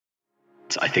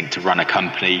I think to run a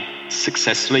company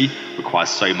successfully requires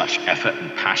so much effort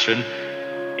and passion.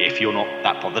 If you're not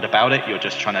that bothered about it, you're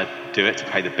just trying to do it to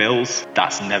pay the bills,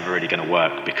 that's never really going to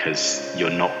work, because you're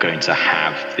not going to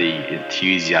have the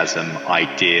enthusiasm,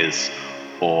 ideas,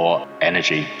 or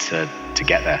energy to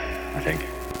get there, I think.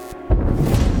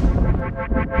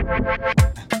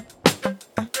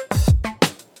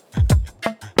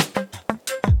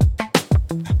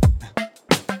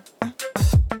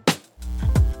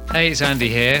 Hey, it's Andy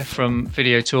here from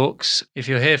Video Talks. If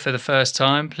you're here for the first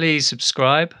time, please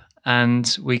subscribe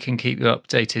and we can keep you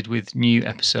updated with new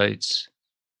episodes.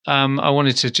 I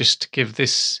wanted to just give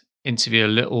this interview a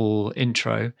little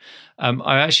intro.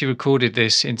 I actually recorded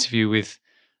this interview with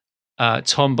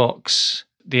Tom Box,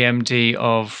 the MD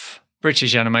of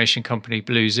British animation company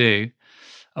Blue Zoo,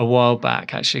 a while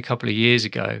back, actually a couple of years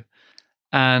ago.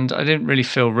 And I didn't really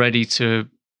feel ready to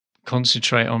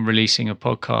concentrate on releasing a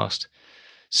podcast.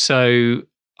 So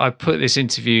I put this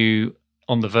interview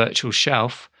on the virtual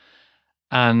shelf,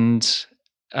 and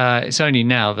it's only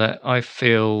now that I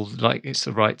feel like it's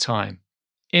the right time.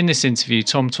 In this interview,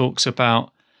 Tom talks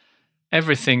about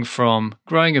everything from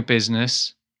growing a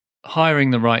business,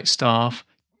 hiring the right staff,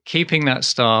 keeping that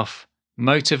staff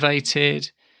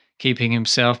motivated, keeping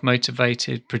himself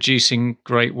motivated, producing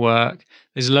great work.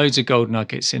 There's loads of gold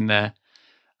nuggets in there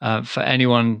for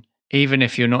anyone, even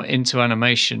if you're not into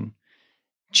animation,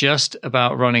 just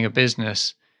about running a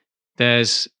business.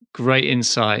 There's great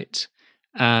insight,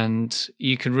 and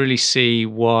you can really see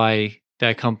why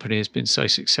their company has been so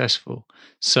successful.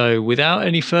 So without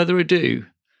any further ado,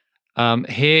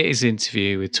 here is the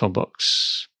interview with Tom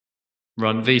Box.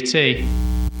 Run VT.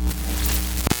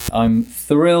 I'm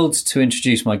thrilled to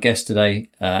introduce my guest today,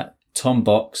 Tom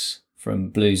Box from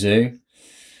Blue Zoo.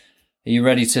 Are you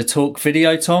ready to talk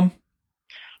video, Tom?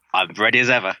 I'm ready as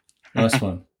ever. Nice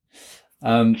one.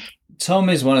 Tom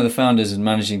is one of the founders and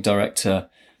managing director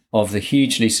of the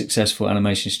hugely successful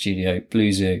animation studio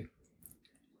Blue Zoo.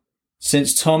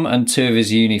 Since Tom and two of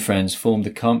his uni friends formed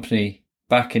the company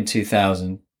back in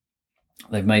 2000,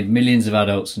 they've made millions of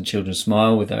adults and children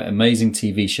smile with their amazing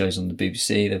TV shows on the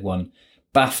BBC. They've won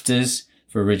BAFTAs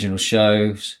for original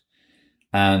shows,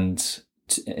 and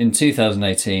in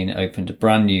 2018 opened a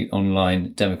brand new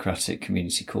online democratic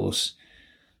community course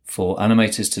for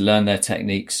animators to learn their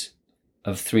techniques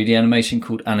of 3D animation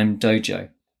called Anim Dojo.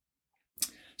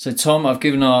 So Tom, I've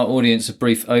given our audience a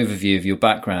brief overview of your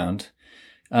background.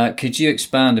 Could you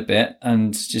expand a bit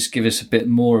and just give us a bit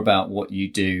more about what you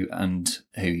do and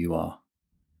who you are?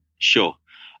 Sure.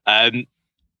 Well,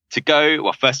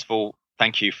 first of all,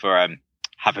 thank you for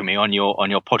having me on your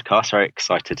podcast. Very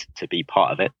excited to be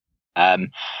part of it.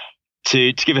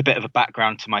 To give a bit of a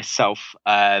background to myself,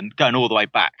 going all the way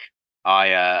back,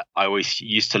 I always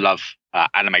used to love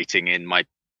animating in my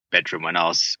bedroom when I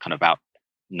was kind of about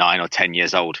 9 or 10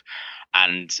 years old,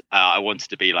 and I wanted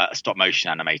to be like a stop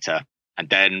motion animator. And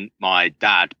then my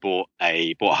dad bought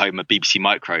home a BBC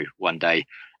Micro one day,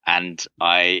 and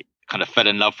I kind of fell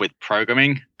in love with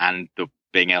programming and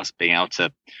being able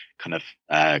to kind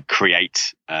of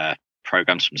create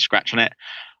programs from scratch on it.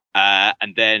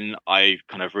 And then I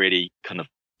kind of really kind of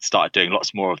started doing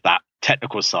lots more of that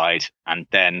technical side. And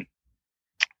then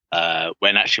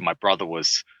when actually my brother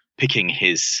was picking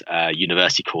his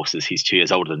university courses, he's 2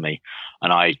 years older than me,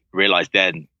 and I realized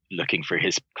then, looking through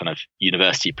his kind of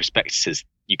university prospectuses,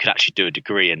 you could actually do a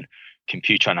degree in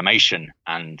computer animation,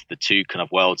 and the two kind of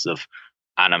worlds of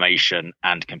animation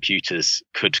and computers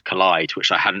could collide, which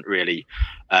I hadn't really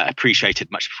appreciated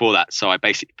much before that. So I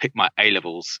basically picked my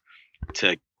A-levels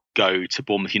to go to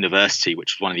Bournemouth University,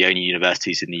 which was one of the only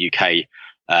universities in the UK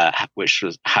which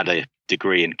had a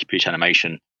degree in computer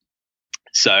animation.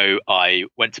 So I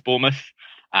went to Bournemouth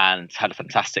and had a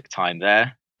fantastic time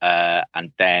there.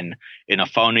 And then in our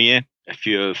final year, a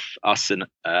few of us in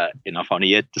our final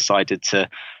year decided to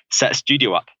set a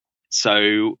studio up.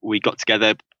 So we got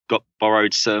together,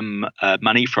 borrowed some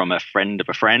money from a friend of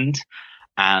a friend,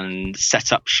 and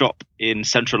set up shop in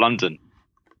central London.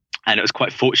 And it was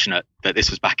quite fortunate that this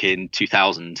was back in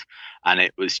 2000, and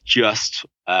it was just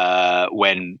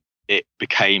when it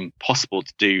became possible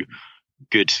to do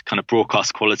good kind of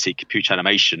broadcast quality computer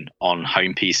animation on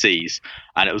home PCs.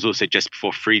 And it was also just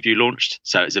before Freeview launched.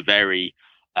 So it's a very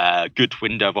good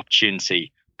window of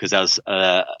opportunity, because there was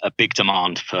a big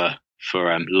demand for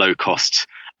low cost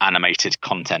animated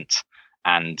content.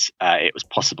 And it was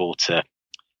possible to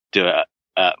do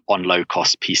it on low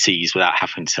cost PCs without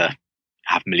having to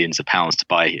have millions of pounds to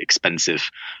buy expensive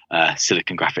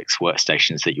silicon graphics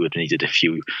workstations that you would have needed a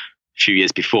few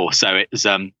years before. So it was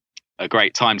a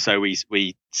great time. So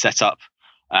we set up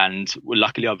And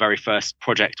luckily, our very first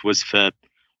project was for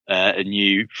a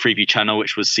new Freeview channel,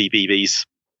 which was CBeebies.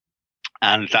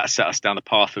 And that set us down the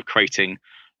path of creating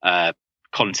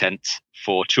content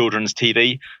for children's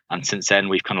TV. And since then,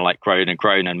 we've kind of like grown and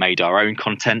grown and made our own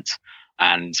content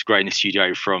and grown the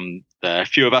studio from the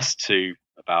few of us to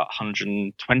about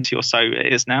 120 or so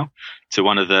it is now, to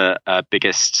one of the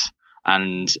biggest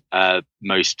and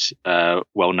most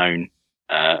well-known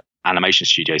animation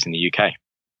studios in the UK.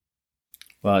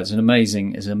 Well, it's an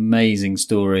amazing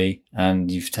story, and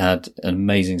you've had an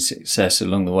amazing success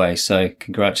along the way. So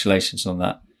congratulations on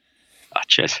that.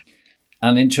 Cheers.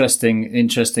 And interesting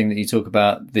that you talk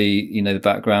about the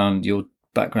background, your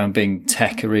background being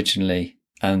tech originally,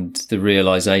 and the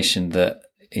realization that,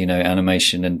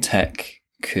 animation and tech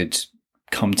could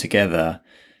come together.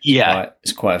 Yeah.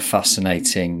 It's quite a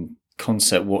fascinating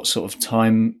concept. What sort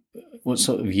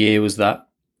of year was that?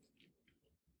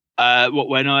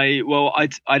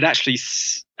 I'd actually,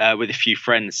 with a few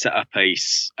friends, set up a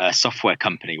software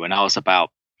company when I was about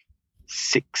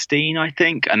 16, I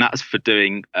think. And that was for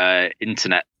doing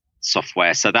internet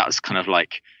software. So that was kind of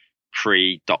like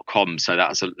pre.com. So that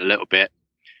was a little bit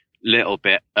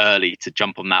early to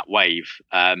jump on that wave.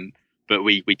 But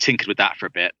we tinkered with that for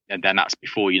a bit. And then that's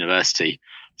before university.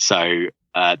 So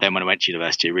then when I went to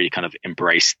university, I really kind of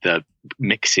embraced the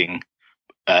mixing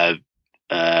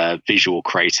visual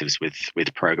creatives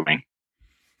with programming,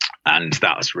 and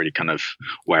that was really kind of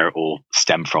where it all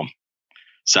stemmed from.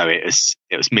 So it was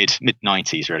mid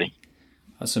 90s really.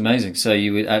 That's amazing. So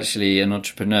you were actually an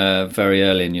entrepreneur very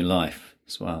early in your life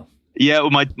as well. Yeah,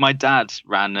 well, my dad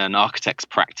ran an architect's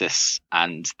practice,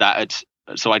 and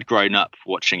so I'd grown up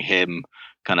watching him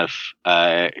kind of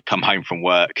come home from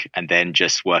work and then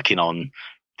just working on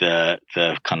the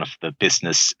kind of the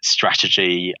business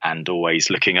strategy and always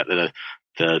looking at the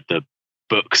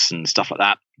books and stuff like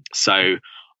that. So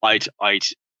I'd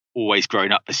always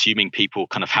grown up assuming people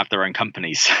kind of have their own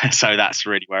companies. So that's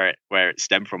really where it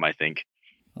stemmed from, I think.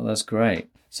 Oh, that's great.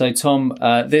 So Tom,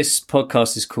 this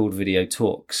podcast is called Video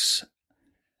Talks.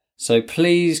 So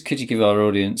please, could you give our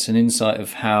audience an insight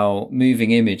of how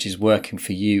moving image is working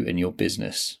for you and your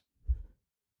business?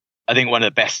 I think one of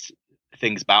the best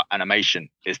things about animation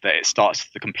is that it starts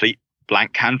with a complete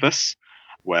blank canvas,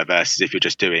 where versus if you're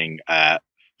just doing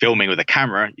filming with a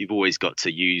camera, you've always got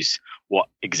to use what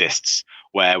exists.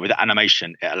 Where with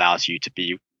animation, it allows you to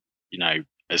be,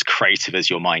 as creative as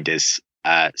your mind is.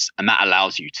 And that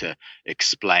allows you to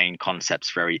explain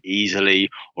concepts very easily,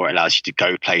 or it allows you to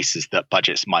go places that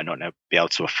budgets might not be able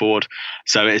to afford.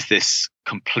 So it's this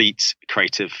complete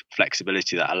creative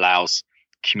flexibility that allows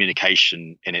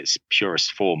communication in its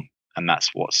purest form. And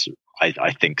that's what's,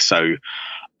 I think, so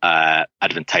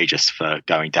advantageous for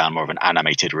going down more of an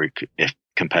animated route if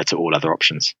compared to all other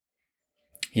options.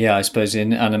 Yeah, I suppose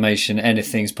in animation,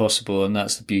 anything's possible, and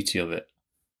that's the beauty of it.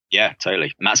 Yeah,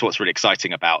 totally. And that's what's really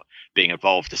exciting about being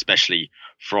involved, especially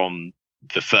from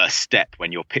the first step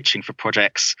when you're pitching for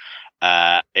projects.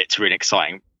 It's a really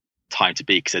exciting time to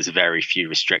be because there's very few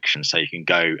restrictions, so you can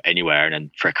go anywhere. And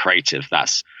then for a creative,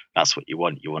 that's what you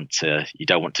want. You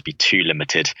don't want to be too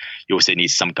limited. You also need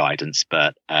some guidance,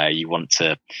 but you want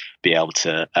to be able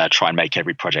to try and make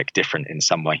every project different in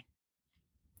some way.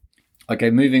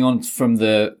 Okay, moving on from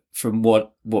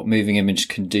what moving image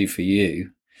can do for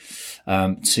you,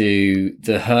 to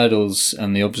the hurdles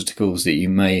and the obstacles that you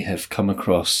may have come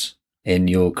across in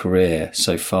your career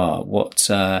so far. What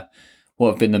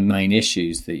have been the main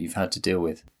issues that you've had to deal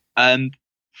with?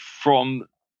 From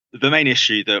the main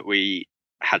issue that we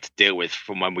had to deal with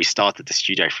from when we started the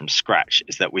studio from scratch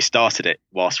is that we started it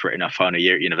whilst we're in our final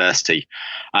year at university,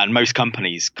 and most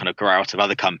companies kind of grow out of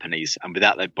other companies, and with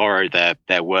that they borrow their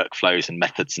workflows and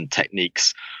methods and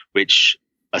techniques, which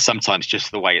are sometimes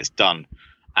just the way it's done.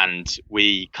 And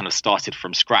we kind of started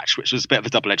from scratch, which was a bit of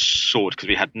a double-edged sword because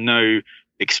we had no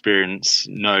experience,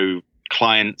 no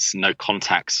clients, no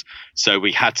contacts. So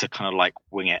we had to kind of like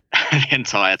wing it the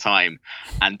entire time.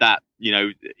 And that,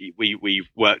 we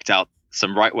worked out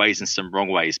some right ways and some wrong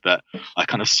ways, but I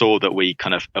kind of saw that we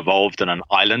kind of evolved on an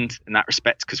island in that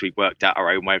respect because we worked out our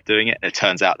own way of doing it. It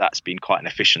turns out that's been quite an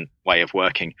efficient way of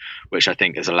working, which I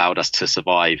think has allowed us to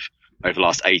survive over the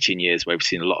last 18 years, where we've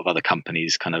seen a lot of other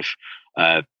companies kind of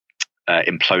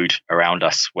implode around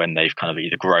us when they've kind of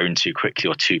either grown too quickly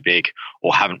or too big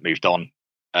or haven't moved on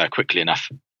quickly enough.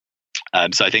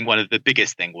 So I think one of the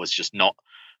biggest thing was just not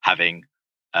having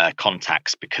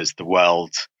contacts, because the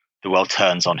world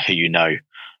turns on who you know.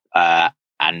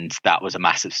 And that was a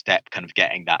massive step, kind of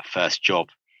getting that first job.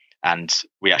 And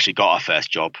we actually got our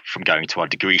first job from going to our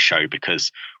degree show,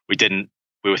 because we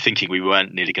were thinking we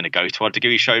weren't nearly going to go to our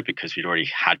degree show because we'd already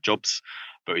had jobs.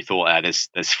 but we thought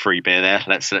there's free beer there.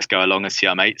 Let's go along and see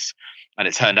our mates. And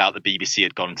it turned out the BBC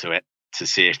had gone to it to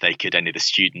see if any of the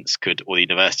students could, or the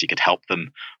university could help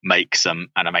them make some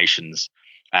animations.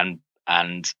 And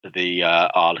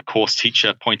our course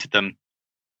teacher pointed them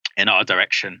in our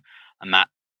direction, and that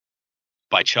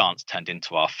by chance turned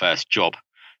into our first job.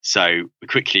 So we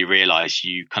quickly realized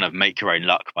you kind of make your own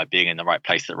luck by being in the right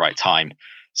place at the right time.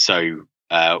 So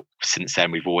since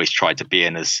then, we've always tried to be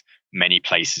in as many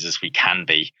places as we can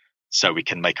be, so we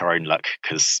can make our own luck,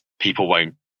 because people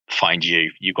won't find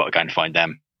you. You've got to go and find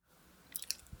them.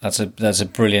 That's a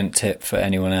brilliant tip for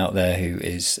anyone out there who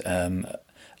is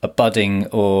a budding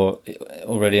or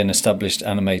already an established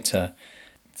animator.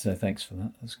 So thanks for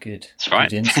that. That's good. That's right.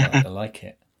 Good insight. I like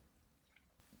it.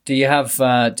 Do you have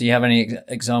any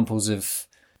examples of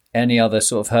any other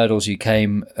sort of hurdles you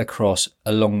came across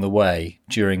along the way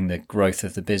during the growth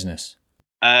of the business?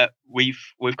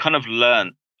 We've kind of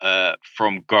learned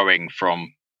from growing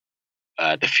from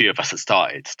the few of us that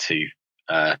started to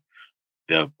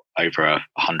the over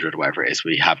 100 or whatever it is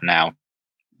we have now,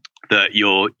 that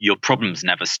your problems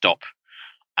never stop,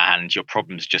 and your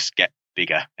problems just get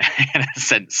bigger in a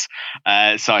sense.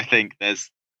 So I think there's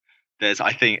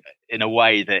I think in a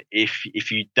way that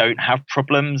if you don't have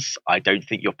problems, I don't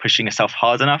think you're pushing yourself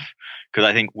hard enough, because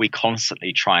I think we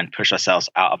constantly try and push ourselves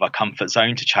out of our comfort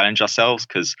zone to challenge ourselves,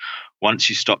 because once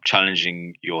you stop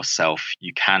challenging yourself,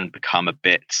 you can become a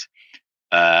bit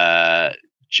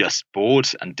just bored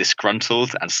and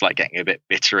disgruntled and start getting a bit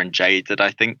bitter and jaded,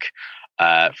 I think,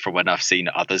 from when I've seen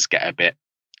others get a bit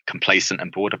complacent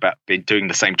and bored about doing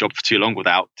the same job for too long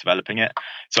without developing it.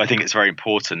 So I think it's very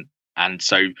important. And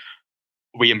so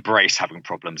we embrace having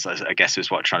problems, I guess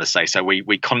is what I'm trying to say. So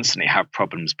we constantly have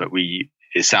problems, but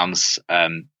it sounds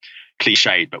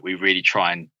cliched, but we really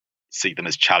try and see them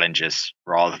as challenges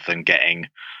rather than getting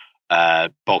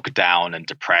bogged down and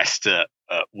depressed at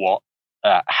what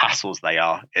hassles they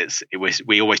are.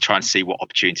 We always try and see what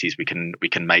opportunities we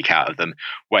can make out of them,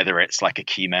 whether it's like a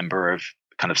key member of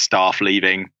kind of staff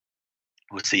leaving.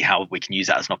 We'll see how we can use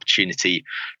that as an opportunity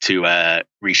to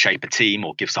reshape a team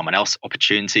or give someone else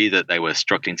opportunity that they were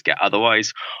struggling to get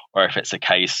otherwise. Or if it's a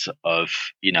case of,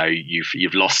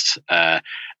 you've lost a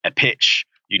pitch,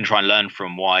 you can try and learn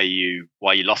from why you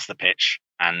lost the pitch,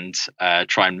 and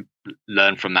try and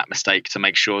learn from that mistake to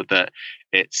make sure that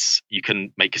you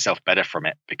can make yourself better from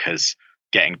it, because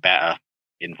getting better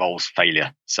involves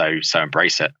failure. So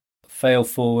embrace it. Fail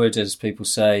forward, as people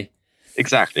say.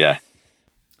 Exactly, yeah.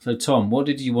 So, Tom, what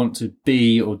did you want to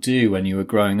be or do when you were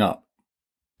growing up?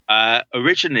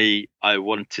 Originally, I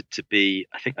wanted to be,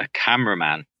 I think, a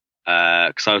cameraman,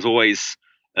 because I was always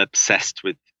obsessed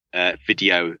with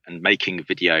video and making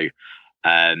video.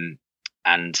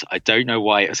 And I don't know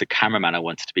why, as a cameraman, I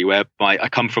wanted to be. I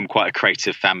come from quite a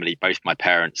creative family. Both my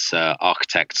parents are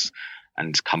architects,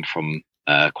 and come from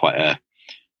quite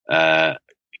a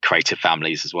creative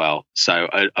families as well. So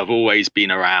I've always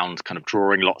been around kind of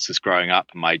drawing lots as growing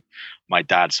up. My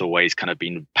dad's always kind of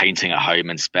been painting at home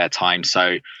in spare time.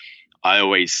 So I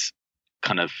always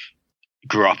kind of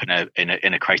grew up in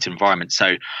a creative environment.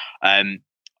 So then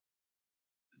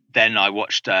I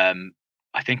watched,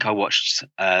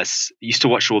 used to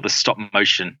watch all the stop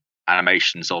motion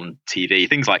animations on TV,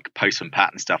 things like Postman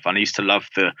Pat and stuff. And I used to love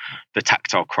the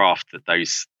tactile craft that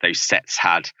those sets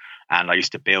had. And I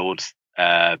used to build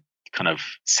kind of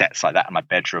sets like that in my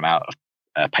bedroom out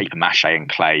of paper mache and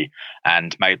clay,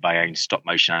 and made my own stop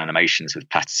motion animations with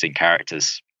plasticine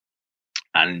characters.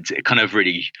 And it kind of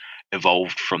really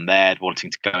evolved from there, wanting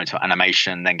to go into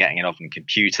animation, then getting involved in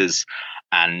computers,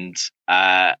 and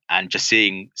just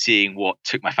seeing what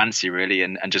took my fancy really,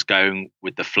 and just going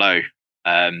with the flow.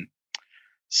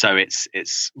 So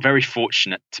it's very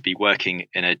fortunate to be working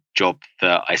in a job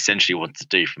that I essentially wanted to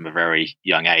do from a very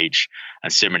young age.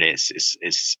 And similarly,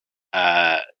 it's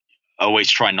always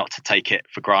try not to take it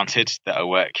for granted that I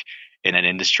work in an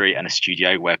industry and a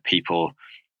studio where people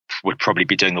would probably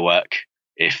be doing the work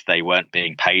if they weren't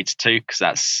being paid to,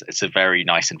 because it's a very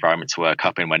nice environment to work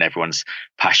up in when everyone's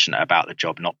passionate about the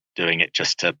job, not doing it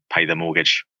just to pay the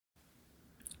mortgage.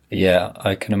 Yeah,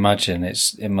 I can imagine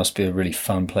it must be a really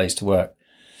fun place to work.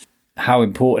 How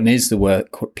important is the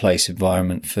workplace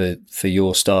environment for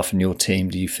your staff and your team,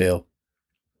 do you feel?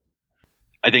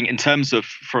 I think in terms of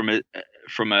from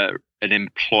an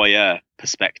employer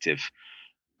perspective,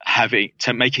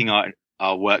 making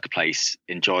our workplace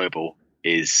enjoyable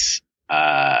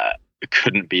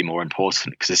couldn't be more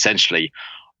important, because essentially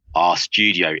our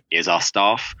studio is our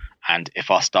staff, and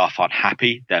if our staff aren't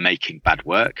happy, they're making bad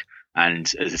work. And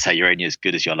as I say, you're only as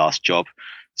good as your last job.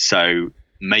 So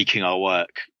making our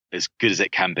work as good as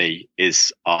it can be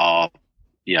is our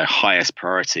highest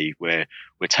priority. We're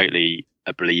totally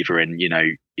a believer in,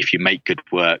 if you make good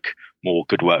work, more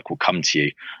good work will come to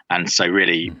you. And so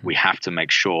really we have to make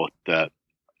sure that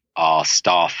our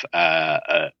staff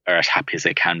are as happy as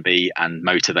they can be and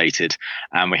motivated,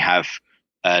 and we have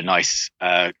a nice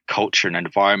culture and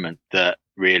environment that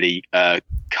really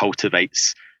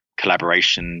cultivates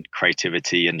collaboration,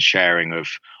 creativity, and sharing of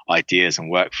ideas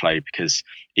and workflow. Because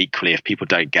equally, if people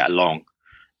don't get along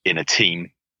in a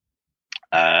team,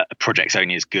 a project's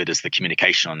only as good as the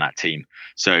communication on that team.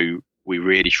 So we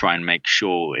really try and make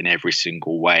sure in every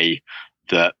single way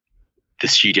that the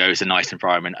studio is a nice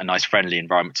environment, a nice friendly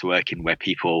environment to work in, where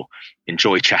people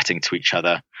enjoy chatting to each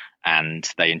other and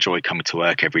they enjoy coming to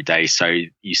work every day. So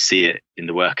you see it in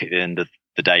the work at the end of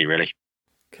the day, really.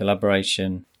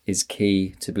 Collaboration is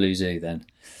key to Blue Zoo then.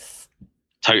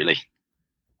 Totally.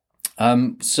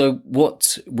 So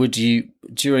what would you,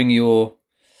 during your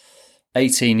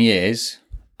 18 years,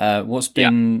 what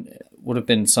have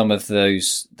been some of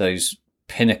those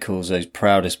pinnacles, those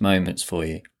proudest moments for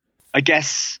you? I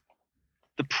guess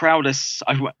the proudest,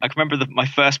 I remember my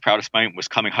first proudest moment was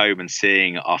coming home and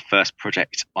seeing our first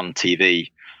project on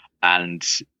TV, and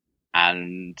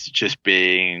just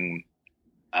being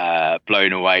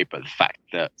blown away by the fact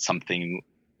that something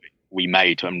we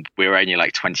made, and we were only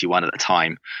like 21 at the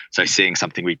time, so seeing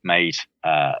something we'd made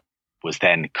was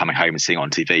then coming home and seeing it on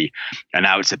TV. And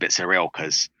now it's a bit surreal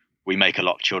because we make a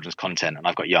lot of children's content, and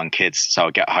I've got young kids, so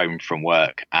I get home from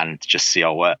work and just see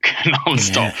our work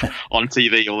non-stop on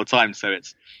TV all the time. So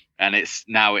it's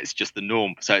just the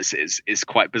norm. So it's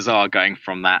quite bizarre going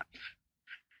from that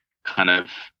kind of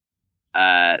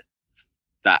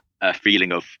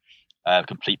feeling of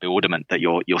complete bewilderment that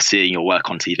you're seeing your work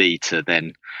on TV to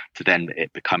then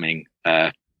it becoming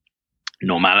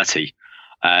normality.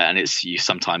 And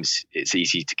sometimes it's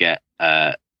easy to get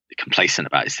complacent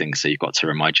about these things, so you've got to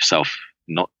remind yourself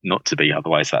not to be,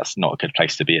 otherwise that's not a good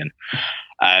place to be in.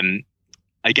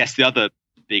 I guess the other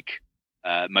big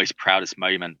most proudest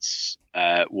moments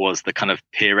was the kind of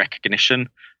peer recognition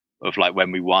of like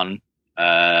when we won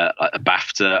a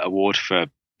BAFTA award for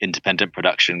independent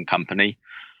production company,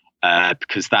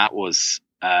 because that was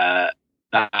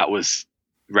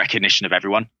recognition of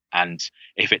everyone. And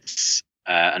if it's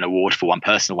an award for one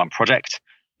person or one project,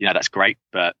 that's great,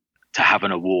 but to have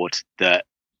an award that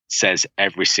says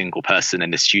every single person in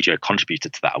the studio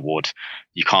contributed to that award,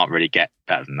 you can't really get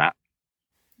better than that.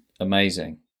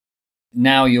 Amazing.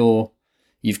 Now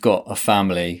you've got a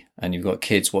family and you've got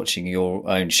kids watching your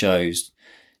own shows.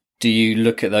 Do you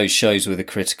look at those shows with a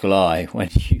critical eye when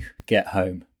you get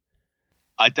home?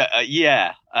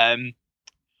 Yeah. I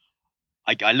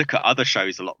look at other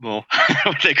shows a lot more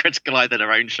with a critical eye than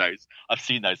our own shows. I've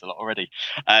seen those a lot already.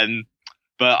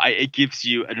 But it gives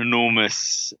you an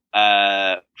enormous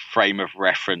frame of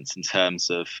reference in terms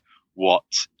of what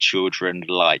children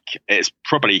like. It's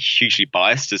probably hugely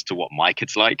biased as to what my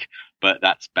kids like, but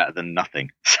that's better than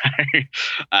nothing.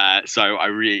 So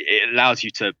it allows you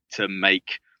to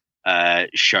make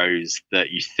shows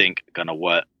that you think are going to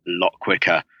work a lot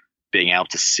quicker, being able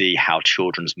to see how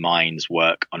children's minds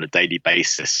work on a daily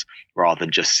basis rather than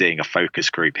just seeing a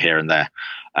focus group here and there.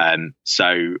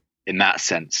 So in that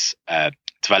sense,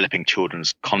 developing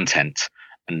children's content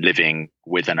and living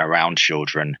with and around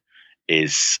children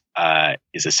is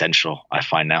essential, I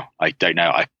find now. I don't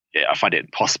know. I find it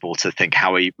impossible to think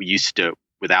how we used to do it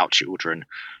without children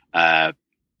to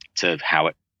how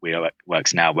it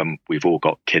works now when we've all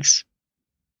got kids.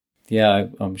 Yeah,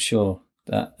 I'm sure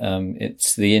that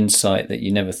it's the insight that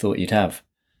you never thought you'd have.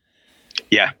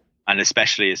 Yeah, and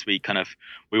especially as we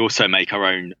also make our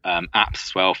own apps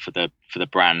as well for the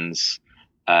brands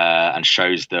and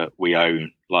shows that we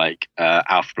own, like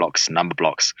Alpha Blocks and Number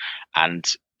Blocks. And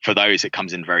for those, it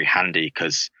comes in very handy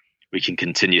because we can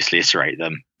continuously iterate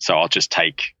them. So I'll just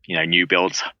take new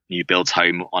builds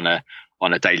home on a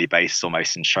daily basis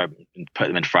almost, and put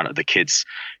them in front of the kids,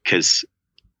 because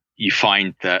you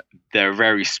find that there are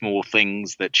very small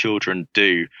things that children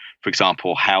do. For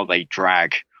example, how they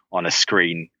drag on a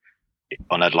screen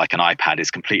on like an iPad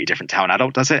is completely different to how an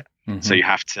adult does it. Mm-hmm. So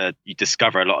you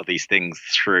discover a lot of these things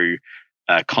through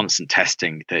constant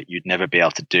testing that you'd never be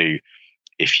able to do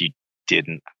if you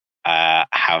didn't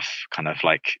have kind of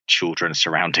like children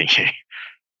surrounding you.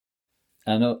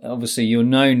 And obviously you're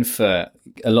known for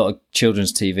a lot of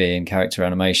children's TV and character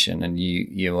animation, and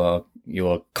you are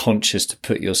conscious to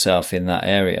put yourself in that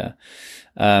area.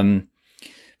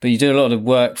 But you do a lot of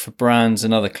work for brands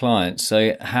and other clients.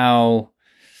 So how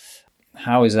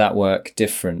is that work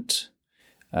different?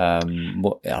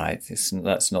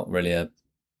 That's not really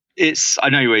I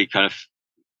know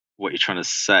what you're trying to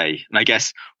say. And I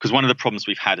guess because one of the problems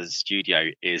we've had as a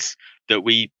studio is that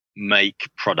we make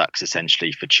products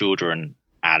essentially for children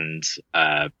and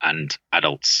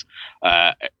adults.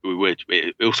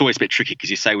 It's always a bit tricky because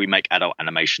you say we make adult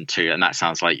animation too, and that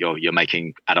sounds like you're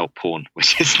making adult porn,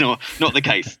 which is not the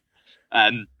case.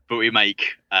 But we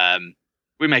make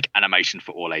animation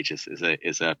for all ages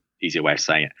is a easier way of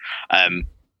saying it.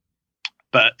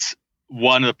 But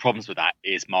one of the problems with that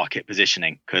is market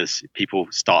positioning, because people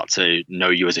start to know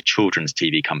you as a children's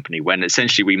TV company when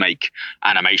essentially we make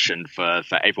animation for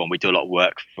everyone. We do a lot of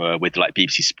work with like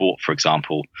BBC Sport, for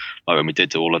example, like when we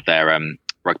did all of their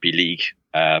rugby league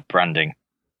branding.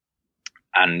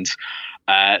 And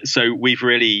so we've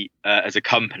really, as a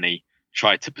company,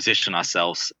 tried to position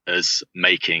ourselves as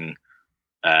making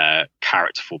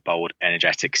characterful, bold,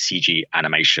 energetic CG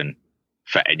animation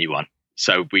for anyone.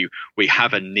 So we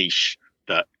have a niche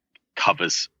that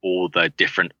covers all the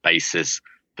different bases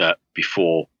that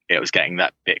before it was getting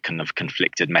that bit kind of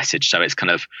conflicted message. So it's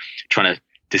kind of trying to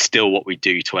distill what we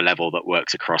do to a level that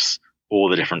works across all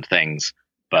the different things,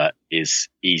 but is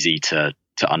easy to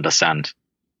understand.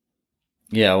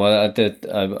 Yeah, well,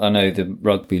 I know the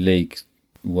rugby league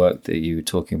work that you were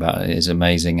talking about is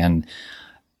amazing and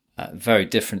very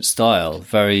different style.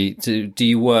 Do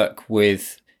you work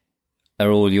with? Are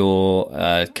all your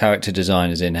character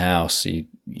designers in-house? You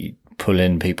pull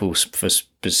in people for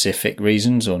specific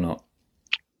reasons or not?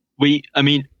 We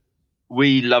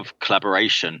love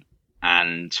collaboration,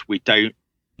 and we don't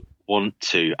want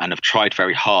to, and have tried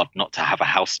very hard not to have a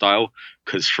house style,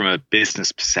 because from a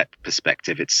business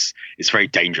perspective, it's very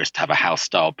dangerous to have a house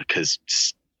style because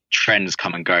trends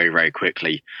come and go very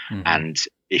quickly. Mm-hmm. And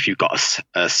if you've got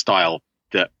a style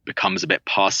that becomes a bit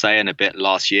passé and a bit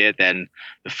last year, then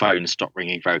the phones stop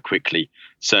ringing very quickly.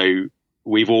 So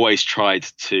we've always tried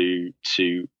to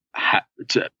have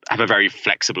a very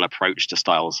flexible approach to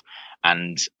styles.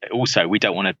 And also we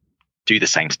don't want to do the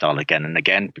same style again and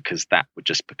again, because that would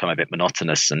just become a bit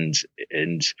monotonous and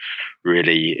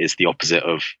really is the opposite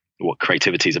of what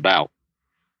creativity is about.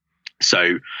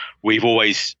 So we've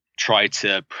always try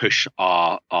to push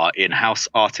our in-house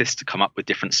artists to come up with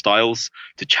different styles,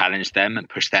 to challenge them and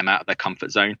push them out of their comfort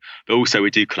zone. But also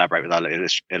we do collaborate with our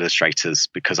illustrators,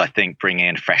 because I think bringing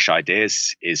in fresh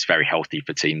ideas is very healthy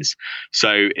for teams.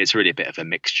 So it's really a bit of a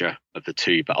mixture of the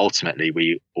two. But ultimately,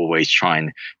 we always try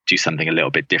and do something a little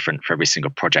bit different for every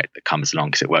single project that comes along,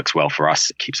 because it works well for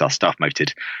us. It keeps our staff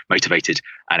motivated,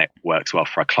 and it works well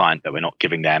for our client that we're not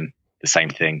giving them the same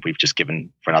thing we've just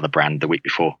given for another brand the week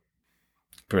before.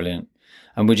 Brilliant.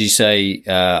 And would you say,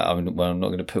 I'm not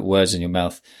going to put words in your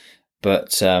mouth,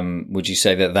 but would you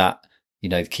say that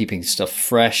keeping stuff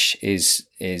fresh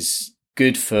is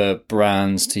good for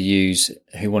brands to use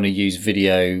who want to use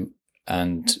video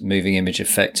and moving image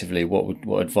effectively?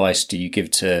 What advice do you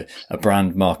give to a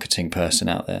brand marketing person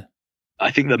out there?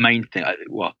 I think the main thing,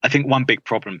 I think one big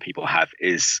problem people have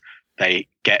is they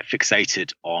get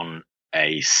fixated on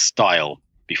a style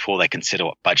before they consider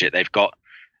what budget they've got.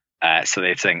 So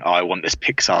they're saying, I want this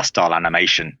Pixar style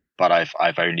animation, but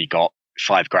I've only got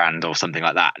 $5,000 or something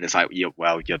like that. And it's like,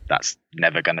 that's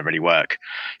never going to really work.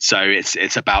 So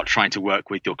it's about trying to work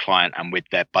with your client and with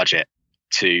their budget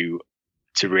to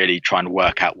really try and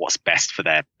work out what's best for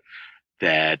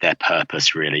their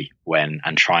purpose really,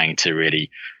 and trying to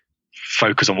really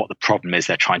focus on what the problem is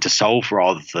they're trying to solve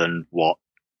rather than what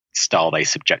style they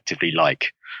subjectively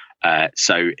like.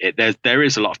 So there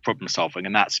is a lot of problem solving,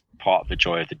 and that's part of the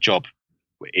joy of the job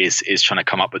is trying to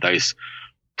come up with those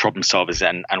problem solvers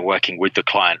and working with the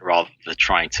client rather than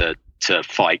trying to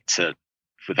fight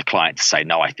for the client to say,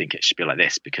 no, I think it should be like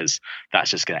this, because that's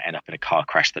just going to end up in a car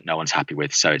crash that no one's happy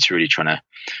with. So it's really trying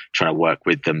to work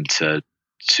with them to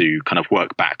kind of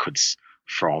work backwards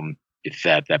from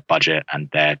their budget and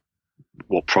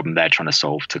what problem they're trying to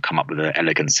solve to come up with an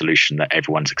elegant solution that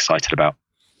everyone's excited about.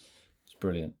 It's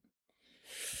brilliant.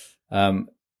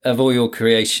 Of all your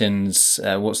creations,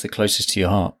 what's the closest to your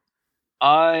heart?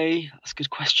 That's a good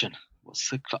question.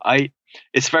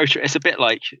 It's very true. It's a bit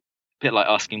like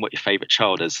asking what your favorite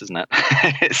child is, isn't it?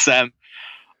 It's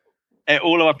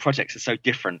all of our projects are so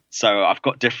different. So I've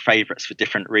got different favorites for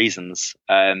different reasons.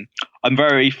 I'm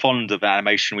very fond of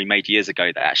animation we made years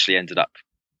ago that actually ended up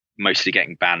mostly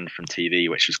getting banned from TV,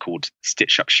 which was called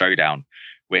Stitch Up Showdown,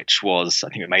 which was, I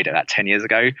think we made it about 10 years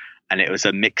ago. And it was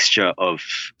a mixture of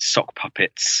sock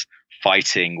puppets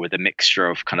fighting with a mixture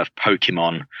of kind of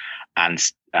Pokemon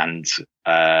and kind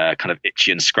of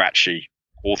Itchy and Scratchy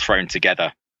all thrown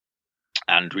together.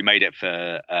 And we made it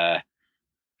for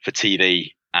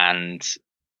TV. And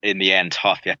in the end,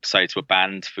 half the episodes were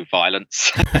banned for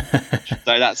violence.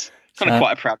 So kind of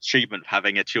quite a proud achievement of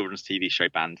having a children's TV show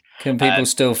band. Can people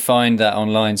still find that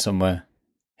online somewhere,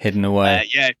 hidden away?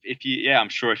 I'm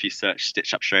sure if you search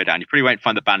Stitch Up Showdown, you probably won't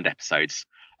find the band episodes.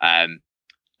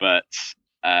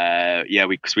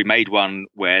 Because we made one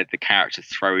where the characters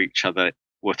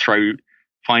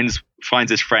finds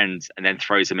his friends and then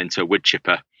throws them into a wood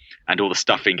chipper, and all the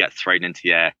stuffing gets thrown into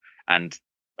the air, and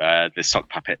the sock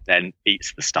puppet then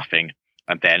eats the stuffing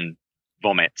and then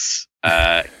vomits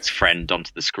his friend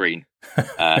onto the screen.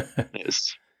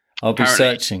 I'll be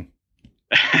searching.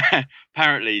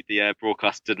 Apparently, the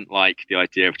broadcast didn't like the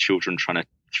idea of children trying to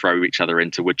throw each other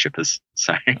into wood chippers,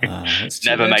 so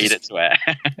never made it to air.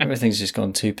 Everything's just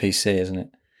gone too PC, isn't it?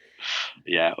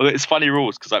 Yeah, well, it's funny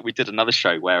rules because we did another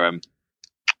show where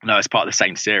it's part of the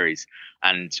same series,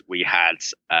 and we had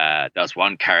there was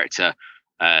one character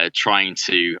trying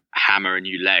to hammer a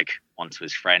new leg onto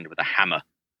his friend with a hammer,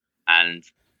 and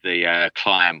the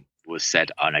client was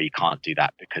said, "Oh no, you can't do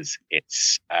that because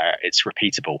it's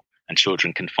repeatable, and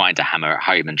children can find a hammer at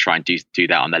home and try and do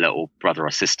that on their little brother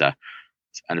or sister."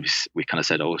 And we kind of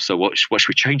said, "Oh, so what should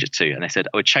we change it to?" And they said,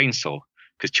 "Oh, a chainsaw,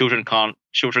 because children can't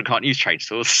use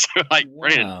chainsaws." So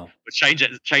brilliant. We'll change it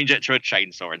to a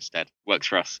chainsaw instead. Works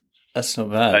for us. That's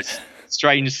not bad.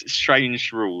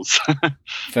 Strange rules.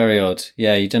 Very odd.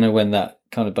 Yeah, you don't know when that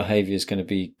kind of behaviour is going to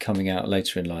be coming out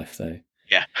later in life, though.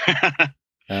 Yeah.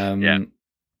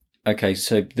 Okay,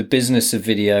 so the business of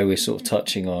video we're sort of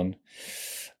touching on.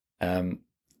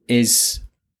 Is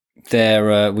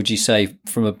there? Would you say,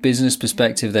 from a business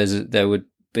perspective, there would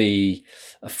be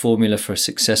a formula for a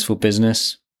successful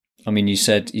business? I mean, you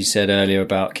said earlier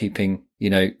about keeping,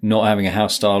 not having a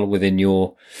house style within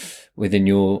your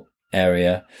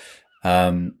area,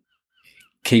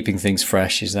 keeping things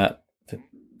fresh. Is that?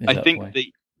 I think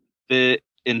the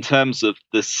in terms of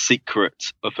the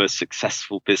secret of a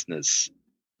successful business,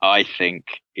 I think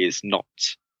is not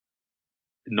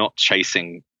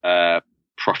chasing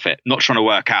profit, not trying to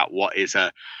work out what is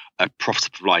a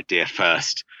profitable idea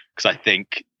first, because I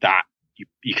think that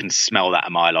you can smell that a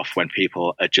mile off when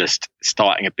people are just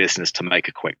starting a business to make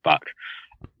a quick buck.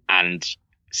 And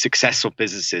successful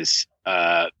businesses,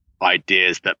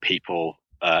 ideas that people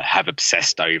have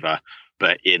obsessed over,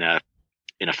 but in a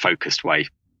focused way,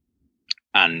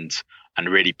 and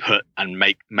really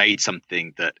made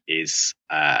something that is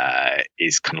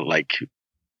kind of like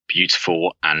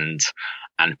beautiful and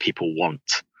people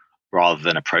want, rather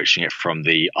than approaching it from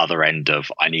the other end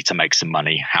of, I need to make some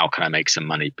money. How can I make some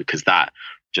money? Because that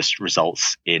just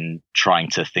results in trying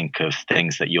to think of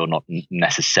things that you're not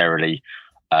necessarily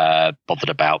bothered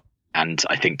about. And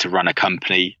I think to run a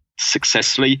company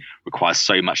successfully requires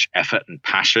so much effort and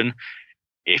passion.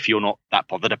 If you're not that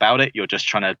bothered about it, you're just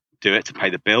trying to do it to pay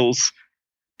the bills,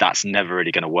 that's never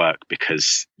really going to work,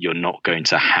 because you're not going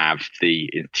to have the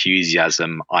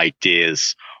enthusiasm,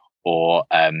 ideas, or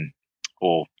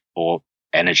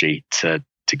energy to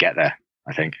get there,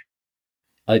 I think.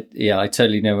 I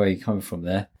totally know where you're coming from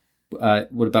there.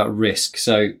 What about risk?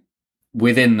 So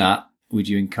within that, would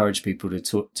you encourage people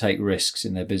to take risks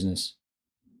in their business?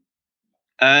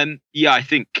 I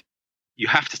think you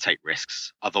have to take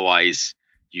risks. Otherwise,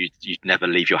 you'd never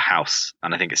leave your house.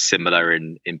 And I think it's similar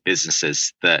in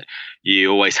businesses, that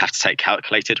you always have to take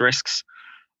calculated risks.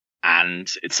 And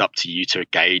it's up to you to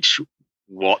gauge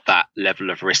what that level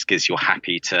of risk is you're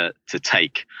happy to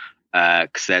take.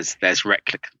 Because there's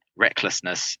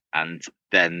recklessness, and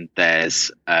then there's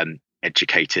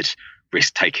educated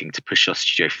risk taking to push your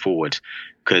studio forward.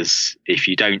 Because if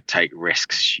you don't take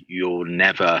risks, you'll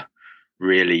never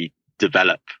really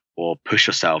develop or push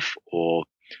yourself or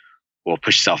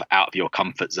push yourself out of your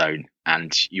comfort zone,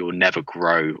 and you'll never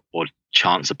grow or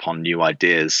chance upon new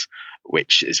ideas,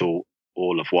 which is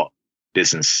all of what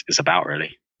business is about,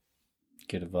 really.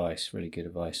 Good advice, really good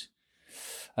advice.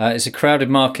 It's a crowded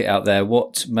market out there.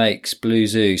 What makes Blue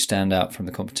Zoo stand out from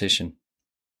the competition?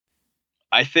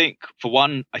 I think, for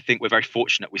one, we're very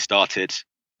fortunate. We started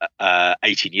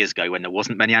 18 years ago when there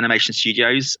wasn't many animation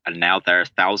studios, and now there are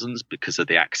thousands because of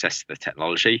the access to the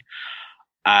technology.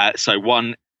 So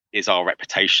one is our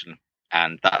reputation,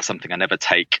 and that's something I never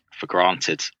take for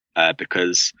granted,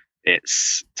 because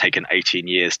it's taken 18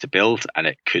 years to build and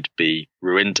it could be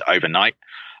ruined overnight.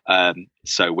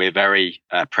 So we're very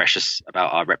precious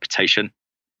about our reputation.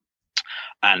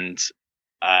 And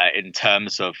in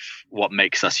terms of what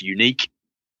makes us unique,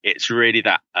 it's really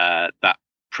that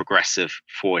progressive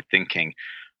forward thinking.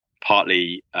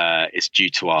 Partly it's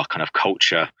due to our kind of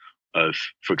culture of,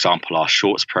 for example, our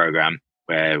shorts program,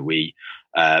 where we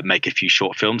make a few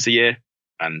short films a year,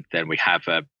 and then we have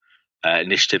a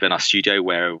initiative in our studio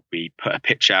where we put a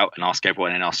pitch out and ask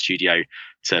everyone in our studio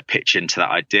to pitch into that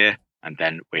idea. And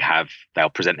then they'll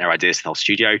present their ideas to the whole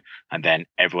studio, and then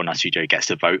everyone in our studio gets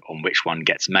to vote on which one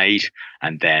gets made.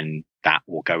 And then that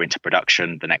will go into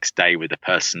production the next day with the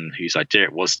person whose idea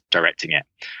it was directing it.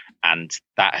 And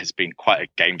that has been quite a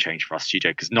game changer for our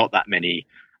studio, because not that many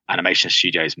animation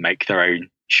studios make their own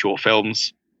short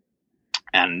films.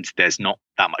 And there's not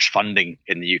that much funding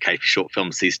in the UK for short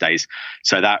films these days.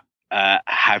 So that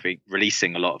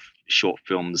releasing a lot of short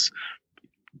films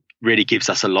really gives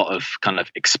us a lot of kind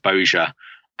of exposure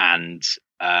and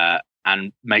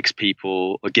gives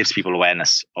people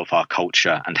awareness of our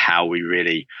culture and how we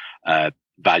really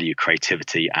value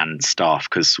creativity and staff.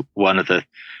 Because one of the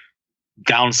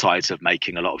downsides of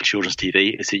making a lot of children's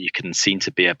TV is that you can seem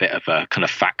to be a bit of a kind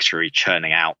of factory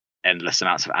churning out endless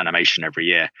amounts of animation every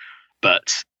year.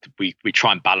 But we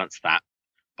try and balance that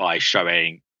by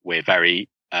showing we're very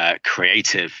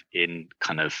creative in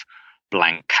kind of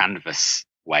blank canvas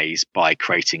ways, by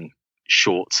creating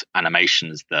short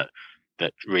animations that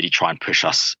really try and push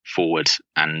us forward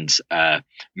and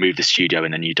move the studio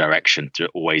in a new direction, to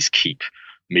always keep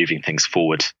moving things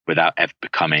forward without ever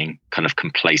becoming kind of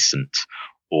complacent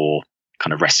or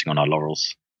kind of resting on our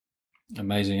laurels.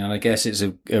 Amazing. And I guess it's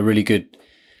a really good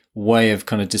way of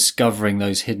kind of discovering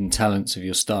those hidden talents of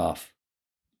your staff.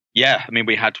 Yeah, I mean,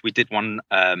 we did one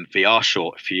VR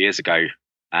short a few years ago,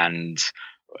 and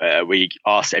we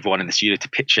asked everyone in the studio to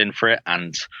pitch in for it.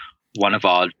 And one of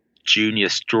our junior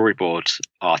storyboard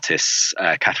artists,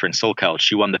 Catherine Solkeld,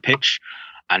 she won the pitch,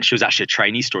 and she was actually a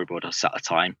trainee storyboard artist at the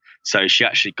time. So she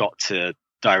actually got to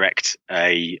direct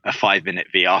a 5-minute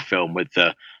VR film with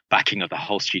the backing of the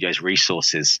whole studio's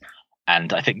resources.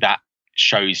 And I think that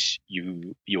shows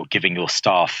you're giving your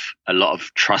staff a lot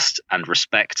of trust and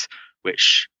respect,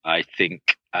 which I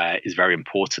think is very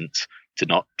important, to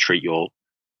not treat your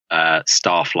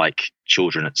staff like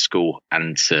children at school,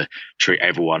 and to treat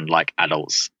everyone like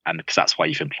adults, and because that's why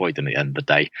you've employed them at the end of the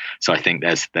day. So I think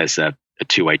there's a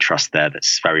two-way trust there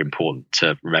that's very important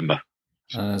to remember.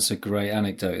 That's a great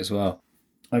anecdote as well.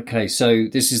 Okay, so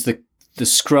this is the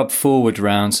scrub forward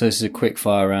round. So this is a quick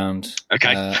fire round.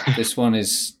 Okay. This one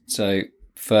is, so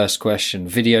first question,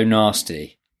 video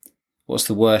nasty. What's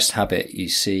the worst habit you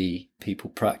see people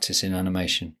practice in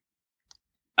animation?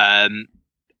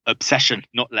 Obsession,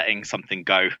 not letting something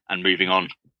go and moving on.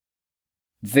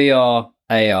 VR,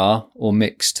 AR, or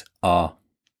mixed R?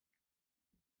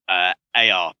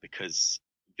 AR, because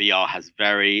VR has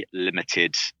very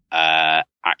limited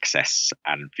access,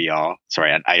 and AR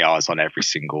is on every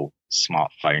single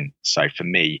smartphone. So for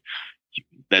me,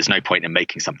 there's no point in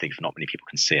making something if not many people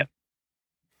can see it.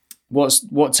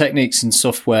 What techniques and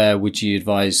software would you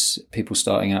advise people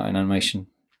starting out in animation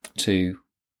to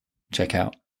check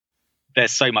out?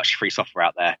 There's so much free software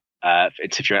out there.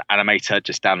 If you're an animator,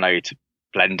 just download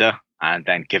Blender and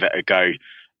then give it a go.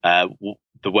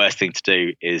 The worst thing to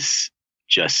do is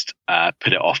just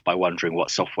put it off by wondering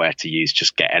what software to use.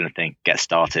 Just get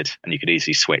started, and you could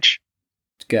easily switch.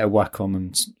 Get a Wacom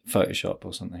and Photoshop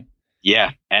or something.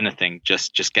 Yeah, anything.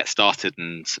 Just get started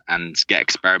and get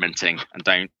experimenting.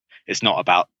 And it's not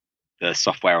about the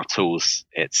software or tools.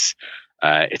 It's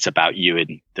about you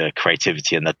and the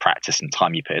creativity and the practice and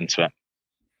time you put into it.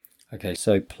 Okay,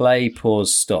 so play,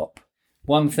 pause, stop.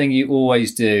 One thing you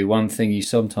always do, one thing you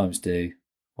sometimes do,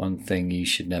 one thing you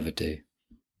should never do.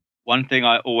 One thing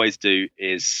I always do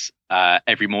is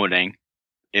every morning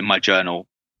in my journal,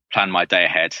 plan my day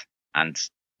ahead and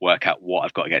work out what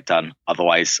I've got to get done.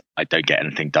 Otherwise, I don't get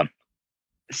anything done.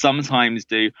 Sometimes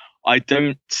I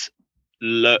don't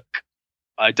look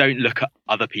at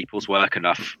other people's work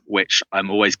enough, which I'm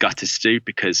always gutted to do,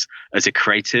 because as a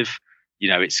creative,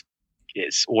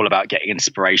 it's all about getting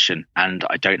inspiration, and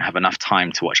I don't have enough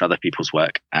time to watch other people's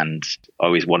work, and I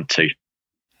always want to.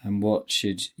 And what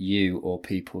should you or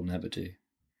people never do?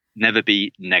 Never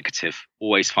be negative.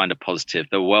 Always find a positive.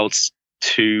 The world's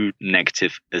too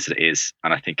negative as it is,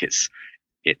 and I think it's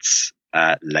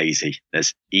lazy.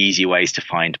 There's easy ways to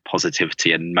find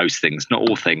positivity in most things, not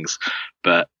all things,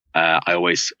 but I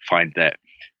always find that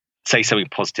say something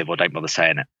positive or don't bother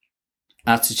saying it.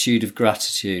 Attitude of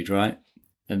gratitude, right?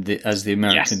 And as the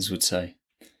Americans would say.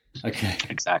 Okay.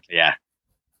 Exactly, yeah.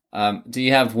 Do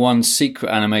you have one secret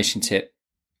animation tip?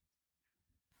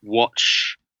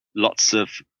 Watch lots of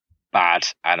bad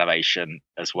animation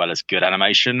as well as good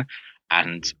animation,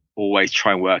 and always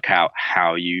try and work out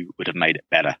how you would have made it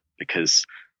better, because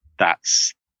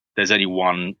there's only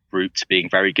one route to being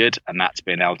very good, and that's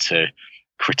being able to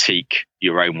critique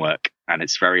your own work. And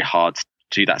it's very hard to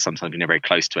do that sometimes when you're very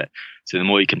close to it. So the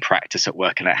more you can practice at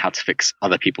working out how to fix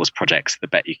other people's projects, the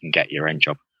better you can get your own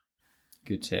job.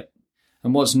 Good tip.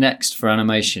 And what's next for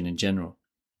animation in general?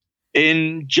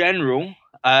 In general,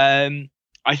 I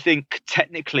think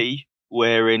technically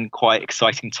we're in quite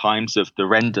exciting times of the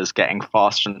renders getting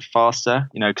faster and faster.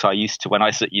 Because when I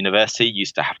was at university,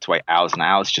 used to have to wait hours and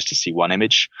hours just to see one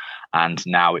image, and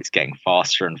now it's getting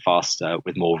faster and faster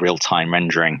with more real-time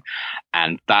rendering,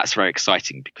 and that's very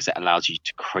exciting because it allows you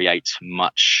to create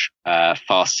much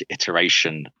faster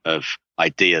iteration of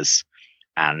ideas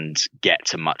and get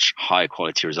to much higher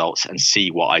quality results and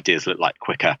see what ideas look like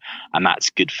quicker, and that's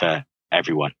good for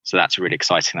everyone. So that's really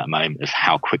exciting at the moment of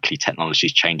how quickly technology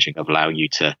is changing, of allowing you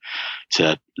to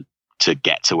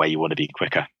get to where you want to be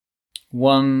quicker.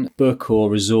 One book or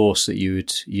resource that you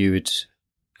would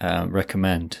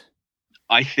recommend?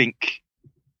 I think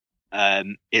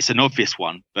it's an obvious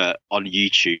one, but on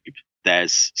YouTube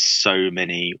there's so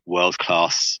many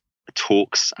world-class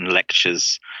talks and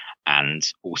lectures and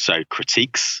also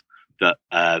critiques that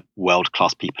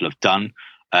world-class people have done.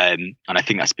 And I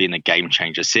think that's been a game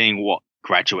changer. Seeing what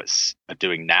graduates are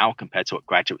doing now compared to what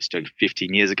graduates were doing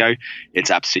 15 years ago,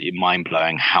 it's absolutely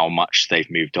mind-blowing how much they've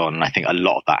moved on. And I think a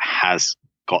lot of that has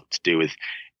got to do with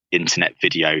internet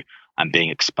video and being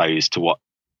exposed to what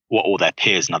all their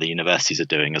peers in other universities are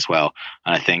doing as well.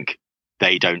 And I think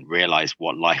they don't realize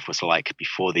what life was like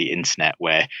before the internet,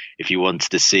 where if you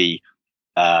wanted to see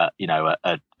a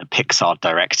Pixar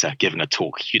director giving a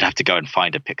talk, you'd have to go and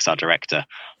find a Pixar director.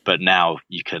 But now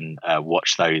you can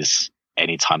watch those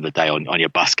any time of the day on your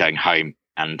bus going home,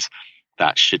 and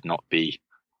that should not be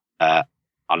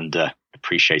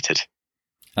underappreciated.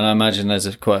 And I imagine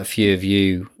there's quite a few of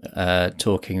you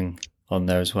talking on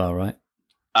there as well, right?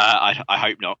 I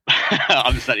hope not.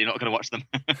 I'm certainly not going to watch them.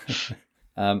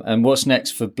 And what's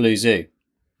next for Blue Zoo?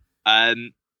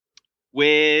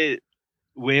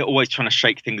 We're always trying to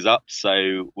shake things up,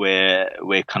 so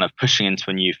we're kind of pushing into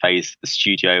a new phase of the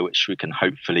studio, which we can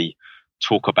hopefully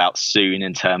talk about soon,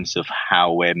 in terms of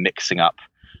how we're mixing up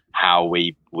how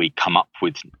we come up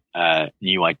with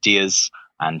new ideas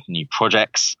and new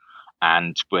projects.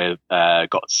 And we've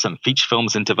got some feature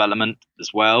films in development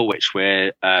as well, which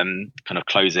we're kind of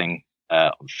closing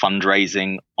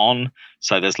fundraising on.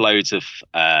 So there's loads of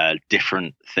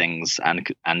different things,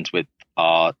 and with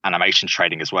our animation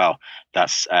training as well,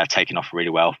 that's taken off really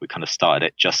well. We kind of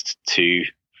started it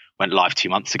went live 2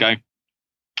 months ago.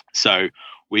 So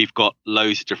we've got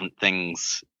loads of different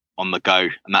things on the go,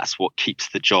 and that's what keeps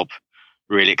the job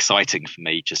really exciting for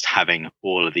me, just having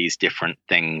all of these different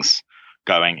things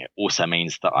going. It also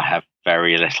means that I have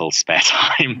very little spare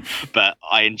time, but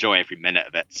I enjoy every minute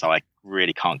of it, so I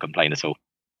really can't complain at all.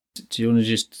 Do you want to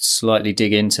just slightly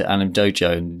dig into Anim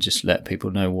Dojo and just let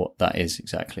people know what that is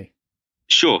exactly?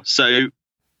 Sure. So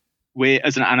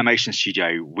as an animation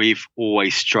studio, we've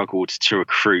always struggled to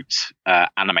recruit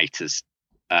animators,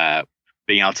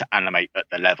 being able to animate at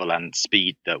the level and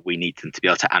speed that we need them to be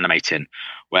able to animate in,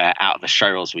 where out of the show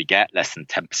roles we get, less than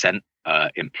 10%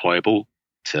 employable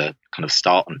to kind of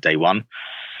start on day one.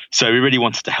 So we really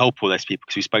wanted to help all those people,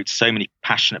 because we spoke to so many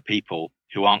passionate people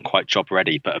who aren't quite job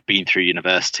ready but have been through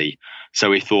university. So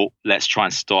we thought, let's try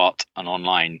and start an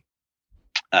online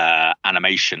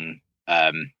animation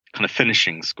kind of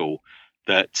finishing school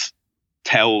that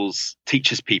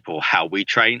teaches people how we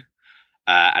train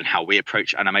and how we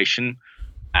approach animation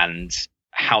and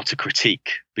how to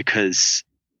critique, because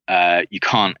you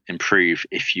can't improve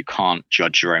if you can't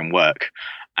judge your own work.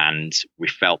 And we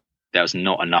felt there was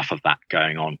not enough of that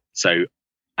going on. So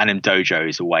Anim Dojo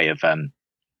is a way of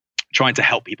trying to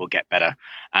help people get better.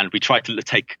 And we tried to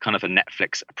take kind of a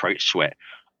Netflix approach to it,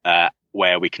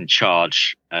 where we can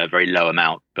charge a very low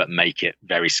amount, but make it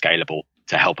very scalable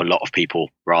to help a lot of people,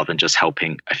 rather than just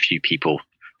helping a few people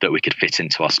that we could fit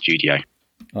into our studio.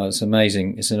 Oh, it's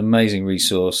amazing. It's an amazing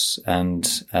resource. And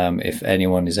if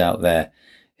anyone is out there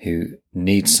who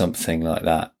needs something like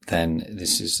that, then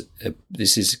this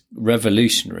is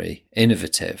revolutionary,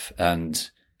 innovative,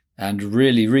 and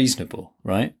really reasonable,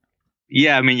 right?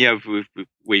 Yeah, I mean,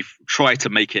 we've tried to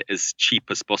make it as cheap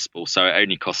as possible, so it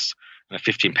only costs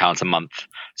 £15 a month.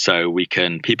 So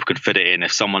people can fit it in.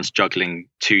 If someone's juggling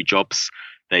 2 jobs,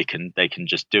 they can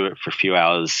just do it for a few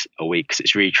hours a week. Because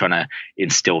it's really trying to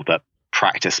instill that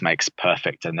practice makes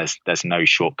perfect, and there's no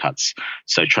shortcuts.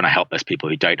 So trying to help those people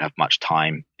who don't have much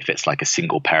time, if it's like a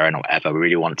single parent or whatever, we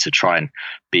really wanted to try and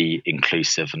be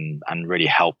inclusive and really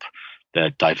help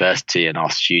the diversity in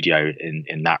our studio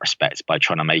in that respect, by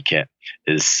trying to make it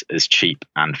as cheap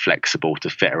and flexible to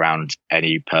fit around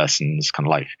any person's kind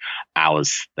of like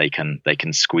hours they can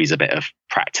squeeze a bit of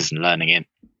practice and learning in.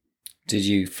 Did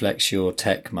you flex your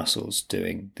tech muscles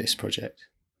doing this project?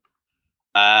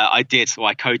 I did. So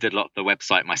I coded a lot of the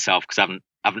website myself, because I haven't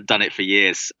haven't done it for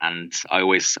years, and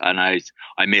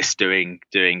I miss doing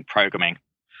programming.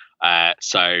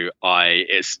 So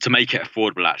it's to make it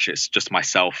affordable. Actually, it's just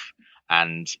myself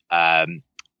and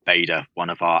Vader,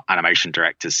 one of our animation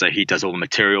directors. So he does all the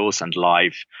materials and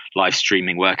live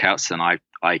streaming workouts, and I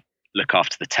look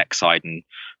after the tech side and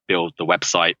build the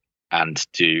website and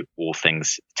do all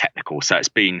things technical. So it's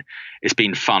been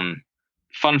fun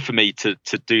for me to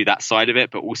do that side of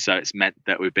it, but also it's meant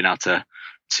that we've been able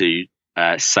to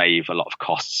save a lot of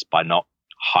costs by not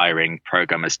hiring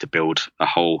programmers to build a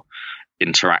whole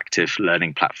interactive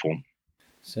learning platform.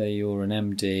 So you're an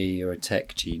MD, you're a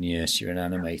tech genius, you're an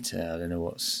animator. I don't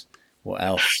know what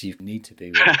else you need to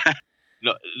be.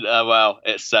 Well,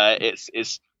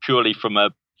 it's purely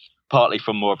partly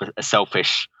from more of a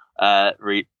selfish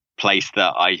place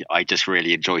that I just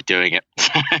really enjoy doing it.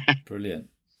 Brilliant.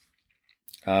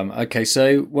 Okay,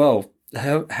 so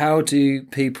how do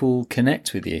people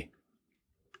connect with you?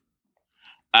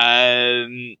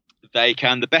 They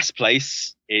can. The best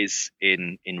place is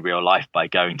in real life by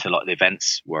going to a lot of the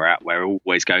events we're at. We're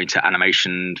always going to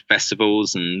animation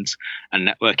festivals and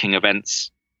networking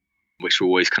events, which we're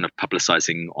always kind of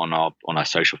publicizing on our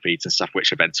social feeds and stuff,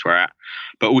 which events we're at.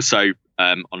 But also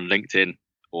on LinkedIn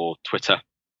or Twitter,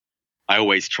 I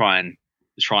always try and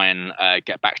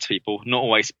get back to people. Not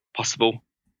always possible,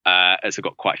 as I've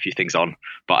got quite a few things on,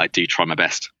 but I do try my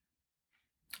best.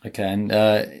 Okay, and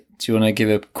do you want to give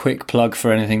a quick plug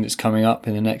for anything that's coming up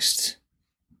in the next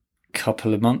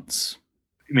couple of months?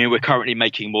 I mean, we're currently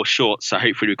making more shorts, so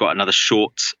hopefully we've got another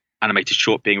animated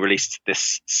short being released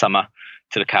this summer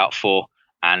to look out for.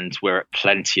 And we're at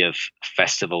plenty of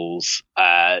festivals.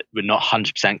 We're not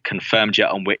 100% confirmed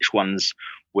yet on which ones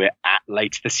we're at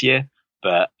later this year.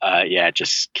 But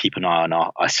just keep an eye on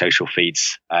our social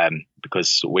feeds,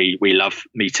 because we love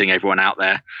meeting everyone out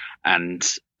there. And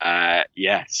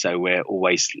so we're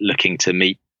always looking to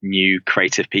meet new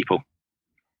creative people.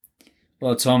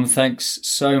 Well, Tom, thanks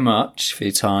so much for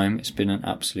your time. It's been an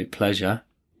absolute pleasure.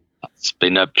 It's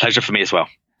been a pleasure for me as well.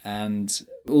 And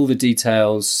all the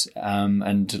details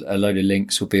and a load of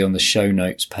links will be on the show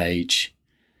notes page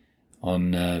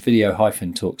on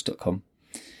video-talks.com.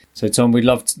 So, Tom, we'd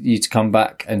love you to come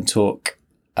back and talk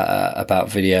about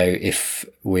video if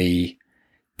we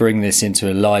bring this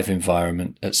into a live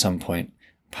environment at some point,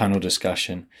 panel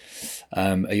discussion.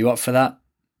 Are you up for that?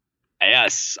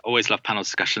 Yes, always love panel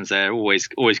discussions. They're always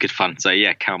good fun. So,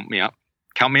 yeah, count me up.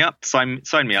 Sign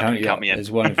me up and count me in.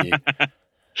 There's one of you.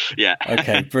 Yeah.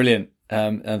 Okay, brilliant.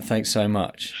 And thanks so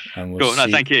much. And cool.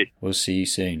 Thank you. We'll see you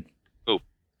soon. Cool.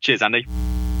 Cheers, Andy.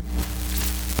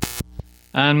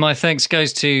 And my thanks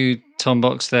goes to Tom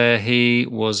Box there. He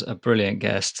was a brilliant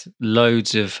guest.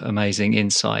 Loads of amazing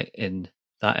insight in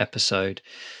that episode.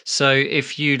 So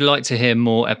if you'd like to hear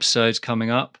more episodes coming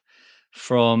up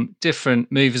from different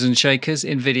movers and shakers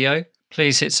in video,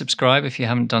 please hit subscribe if you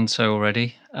haven't done so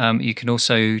already. You can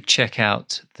also check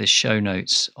out the show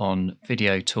notes on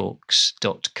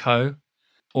videotalks.co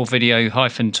or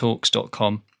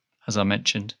video-talks.com, as I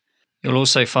mentioned. You'll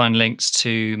also find links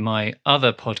to my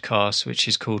other podcast, which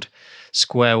is called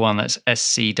Square One. That's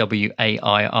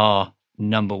SCWAIR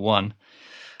number 1.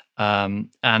 And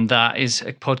that is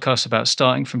a podcast about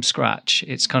starting from scratch.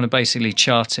 It's kind of basically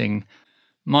charting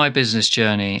my business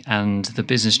journey and the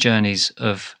business journeys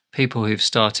of people who've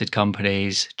started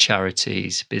companies,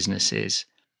 charities, businesses,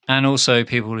 and also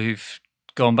people who've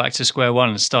gone back to square one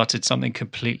and started something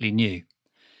completely new.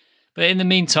 But in the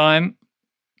meantime,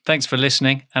 thanks for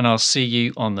listening, and I'll see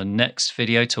you on the next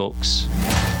Video Talks.